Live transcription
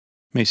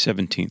May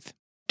 17th,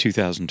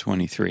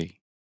 2023,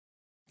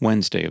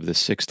 Wednesday of the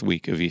 6th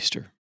week of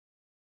Easter.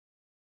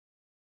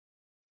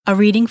 A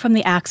reading from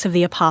the Acts of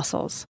the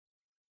Apostles.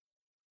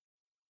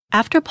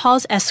 After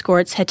Paul's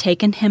escorts had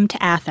taken him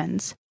to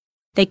Athens,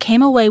 they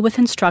came away with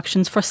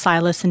instructions for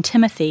Silas and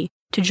Timothy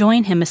to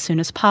join him as soon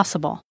as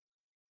possible.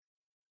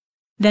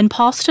 Then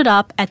Paul stood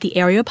up at the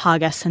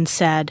Areopagus and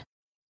said,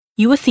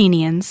 "You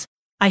Athenians,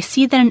 I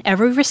see that in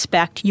every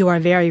respect you are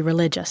very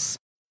religious.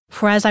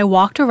 For as I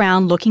walked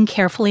around looking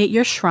carefully at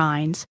your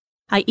shrines,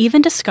 I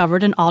even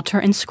discovered an altar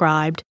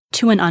inscribed,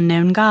 'To an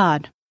unknown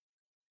God.'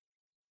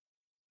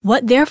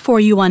 What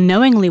therefore you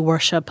unknowingly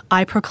worship,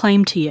 I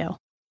proclaim to you.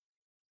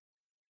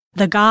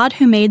 The God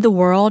who made the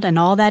world and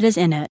all that is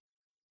in it,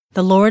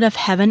 the Lord of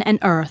heaven and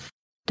earth,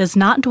 does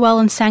not dwell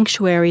in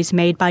sanctuaries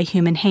made by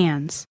human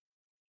hands,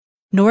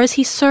 nor is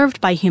he served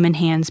by human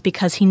hands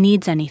because he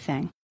needs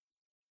anything.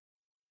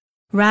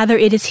 Rather,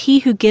 it is he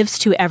who gives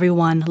to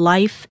everyone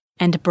life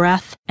and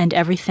breath and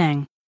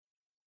everything.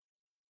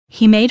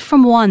 He made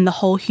from one the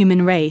whole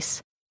human race,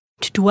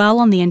 to dwell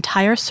on the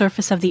entire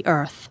surface of the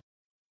earth,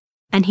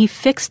 and he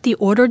fixed the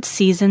ordered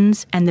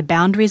seasons and the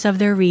boundaries of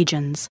their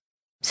regions,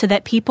 so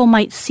that people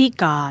might seek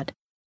God,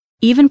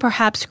 even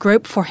perhaps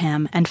grope for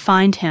him and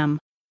find him,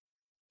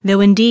 though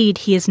indeed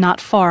he is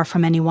not far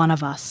from any one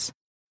of us.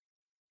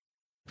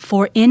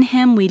 For in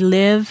him we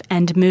live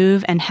and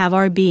move and have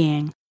our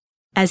being,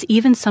 as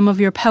even some of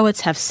your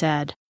poets have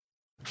said,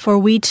 for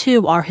we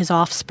too are his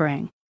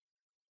offspring.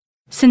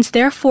 Since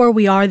therefore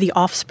we are the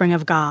offspring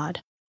of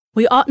God,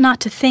 we ought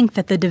not to think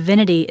that the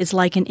divinity is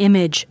like an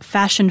image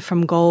fashioned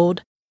from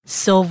gold,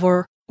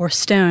 silver, or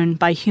stone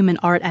by human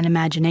art and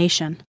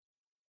imagination.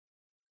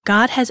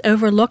 God has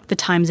overlooked the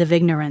times of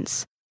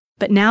ignorance,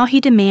 but now he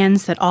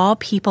demands that all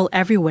people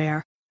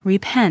everywhere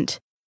repent,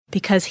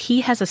 because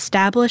he has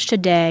established a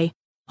day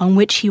on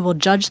which he will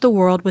judge the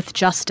world with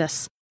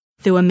justice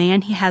through a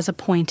man he has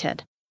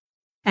appointed,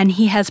 and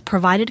he has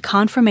provided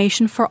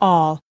confirmation for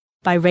all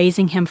by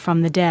raising him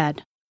from the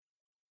dead."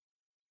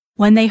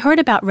 When they heard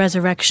about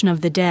resurrection of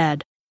the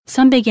dead,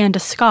 some began to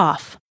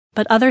scoff,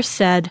 but others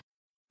said,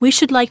 "We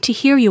should like to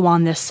hear you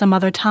on this some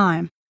other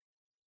time."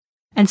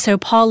 And so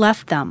Paul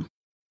left them.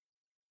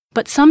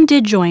 But some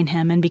did join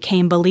him and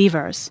became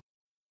believers.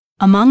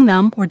 Among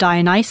them were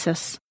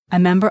Dionysius, a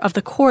member of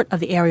the court of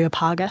the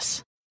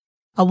Areopagus,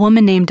 a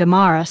woman named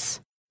Damaris,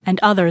 and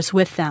others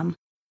with them.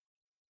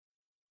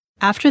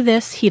 After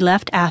this he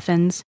left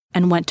Athens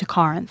and went to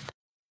Corinth.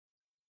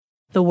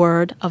 The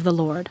word of the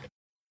Lord.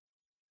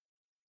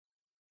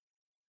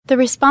 The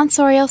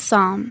responsorial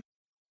psalm.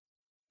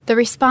 The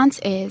response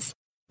is,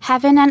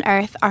 "Heaven and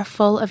earth are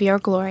full of your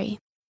glory."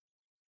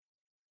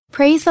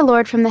 Praise the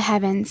Lord from the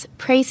heavens,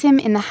 praise him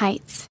in the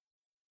heights.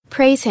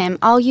 Praise him,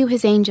 all you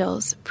his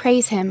angels,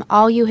 praise him,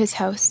 all you his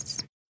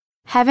hosts.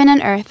 Heaven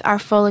and earth are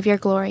full of your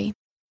glory.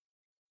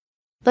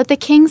 Let the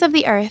kings of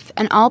the earth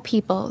and all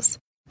peoples,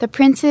 the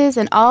princes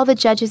and all the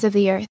judges of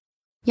the earth,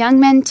 young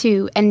men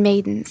too and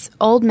maidens,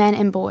 old men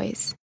and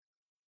boys.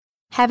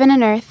 Heaven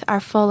and earth are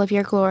full of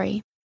your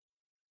glory.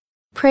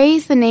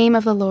 Praise the name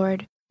of the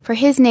Lord, for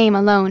his name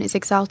alone is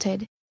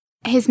exalted.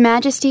 His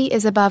majesty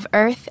is above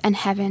earth and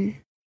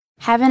heaven.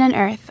 Heaven and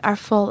earth are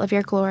full of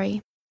your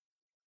glory.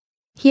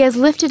 He has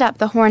lifted up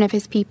the horn of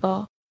his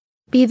people.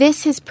 Be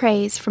this his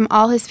praise from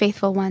all his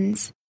faithful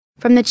ones,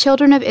 from the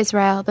children of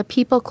Israel, the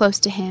people close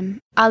to him.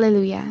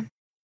 Alleluia.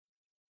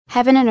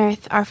 Heaven and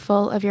earth are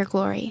full of your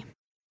glory.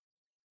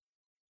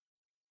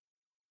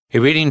 A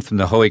reading from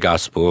the Holy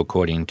Gospel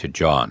according to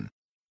John.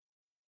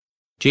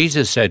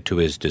 Jesus said to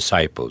his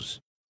disciples,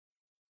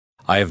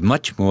 "I have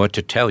much more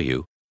to tell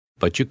you,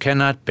 but you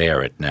cannot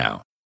bear it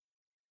now.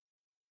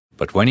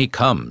 But when he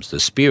comes, the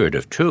Spirit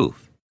of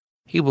truth,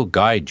 he will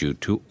guide you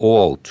to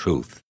all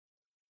truth.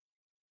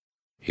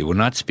 He will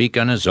not speak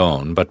on his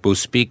own, but will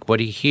speak what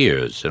he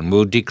hears and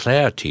will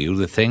declare to you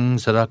the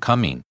things that are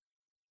coming.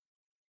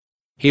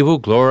 He will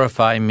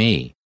glorify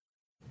me,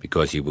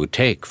 because he will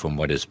take from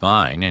what is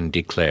mine and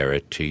declare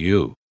it to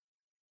you.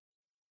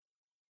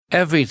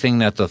 Everything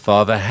that the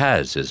Father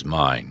has is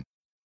mine.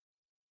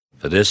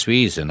 For this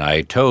reason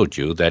I told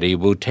you that he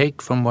will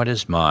take from what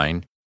is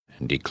mine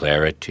and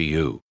declare it to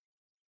you."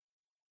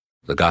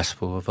 The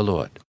Gospel of the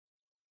Lord.